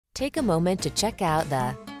Take a moment to check out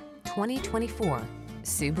the 2024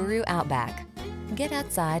 Subaru Outback. Get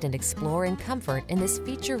outside and explore in comfort in this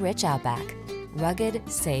feature-rich Outback. Rugged,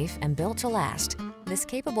 safe, and built to last, this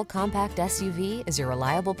capable compact SUV is your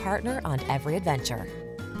reliable partner on every adventure.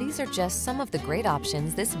 These are just some of the great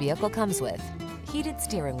options this vehicle comes with: heated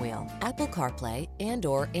steering wheel, Apple CarPlay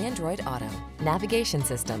and/or Android Auto, navigation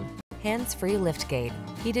system, hands-free liftgate,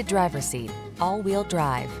 heated driver's seat, all-wheel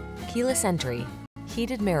drive, keyless entry,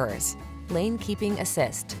 heated mirrors, lane keeping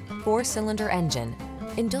assist, 4-cylinder engine.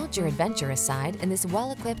 Indulge your adventurous side in this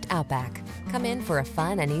well-equipped Outback. Come in for a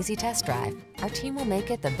fun and easy test drive. Our team will make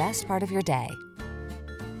it the best part of your day.